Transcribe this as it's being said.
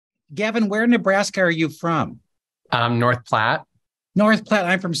Gavin, where in Nebraska are you from? North Platte. North Platte.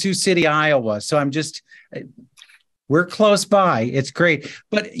 I'm from Sioux City, Iowa. So we're close by. It's great.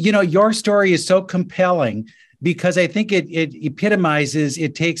 But, your story is so compelling because I think it epitomizes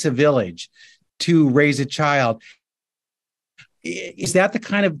it takes a village to raise a child. Is that the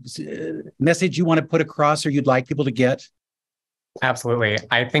kind of message you want to put across or you'd like people to get? Absolutely.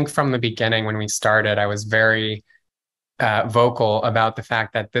 I think from the beginning when we started, I was very vocal about the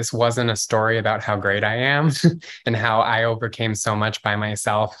fact that this wasn't a story about how great I am and how I overcame so much by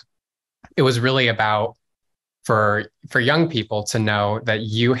myself. It was really about for young people to know that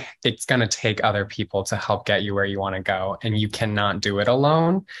it's going to take other people to help get you where you want to go, and you cannot do it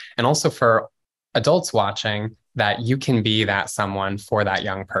alone. And also for adults watching, that you can be that someone for that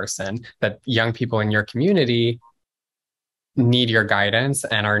young person, that young people in your community need your guidance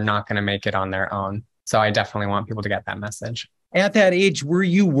and are not going to make it on their own. So I definitely want people to get that message. At that age, were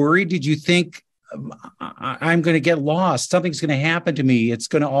you worried? Did you think I'm going to get lost? Something's going to happen to me. It's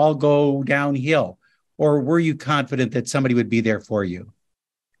going to all go downhill. Or were you confident that somebody would be there for you?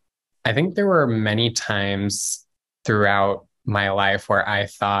 I think there were many times throughout my life where I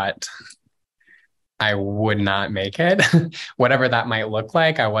thought I would not make it. Whatever that might look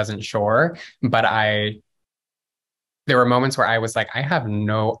like, I wasn't sure. But there were moments where I was like, I have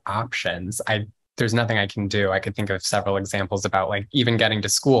no options. There's nothing I can do. I could think of several examples about like even getting to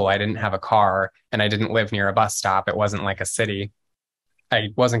school. I didn't have a car and I didn't live near a bus stop. It wasn't like a city. I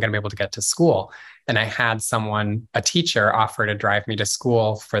wasn't going to be able to get to school. And I had a teacher offer to drive me to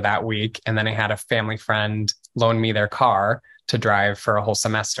school for that week. And then I had a family friend loan me their car to drive for a whole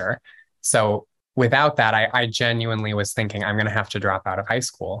semester. So without that, I genuinely was thinking I'm going to have to drop out of high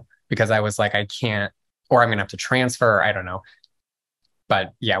school because I was like, I can't, or I'm going to have to transfer. I don't know.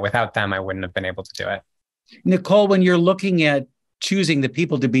 But yeah, without them, I wouldn't have been able to do it. Nicole, when you're looking at choosing the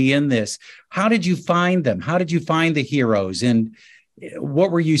people to be in this, how did you find them? How did you find the heroes? And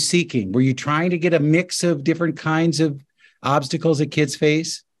what were you seeking? Were you trying to get a mix of different kinds of obstacles that kids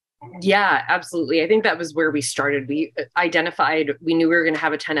face? Yeah, absolutely. I think that was where we started. We knew we were going to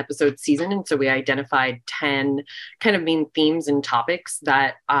have a 10 episode season. And so we identified 10 kind of main themes and topics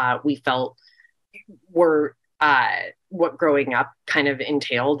that we felt were what growing up kind of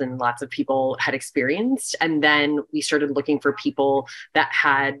entailed and lots of people had experienced. And then we started looking for people that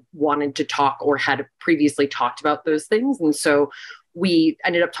had wanted to talk or had previously talked about those things. And so we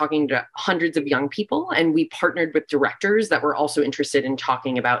ended up talking to hundreds of young people, and we partnered with directors that were also interested in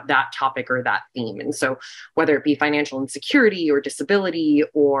talking about that topic or that theme. And so whether it be financial insecurity or disability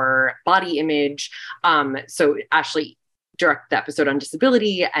or body image. So Ashley directed the episode on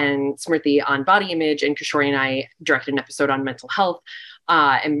disability and Smriti on body image, and Kishori and I directed an episode on mental health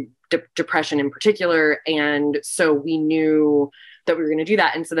and depression in particular. And so we knew that we were going to do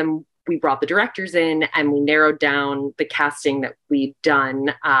that. And so then we brought the directors in and we narrowed down the casting that we'd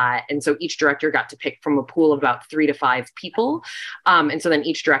done. And so each director got to pick from a pool of about 3 to 5 people. And so then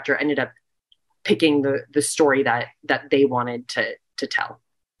each director ended up picking the story that they wanted to tell.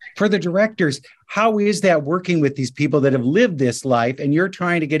 For the directors, how is that working with these people that have lived this life and you're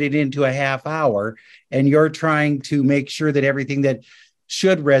trying to get it into a half hour and you're trying to make sure that everything that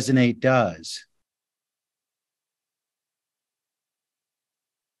should resonate does?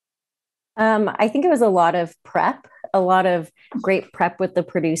 I think it was a lot of prep, a lot of great prep with the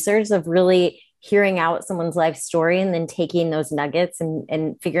producers of really hearing out someone's life story and then taking those nuggets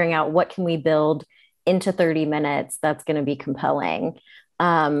and figuring out what can we build into 30 minutes that's going to be compelling.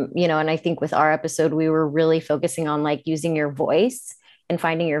 And I think with our episode, we were really focusing on like using your voice and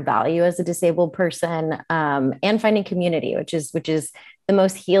finding your value as a disabled person, and finding community, which is the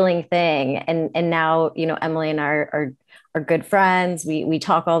most healing thing. And now, Emily and I are good friends. We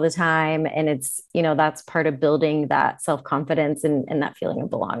talk all the time, and it's, that's part of building that self-confidence and that feeling of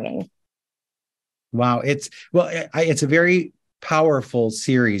belonging. Wow. It's a very powerful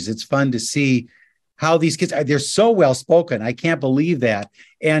series. It's fun to see how these kids, they're so well spoken. I can't believe that.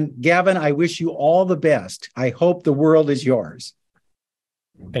 And Gavin, I wish you all the best. I hope the world is yours.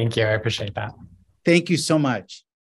 Thank you. I appreciate that. Thank you so much.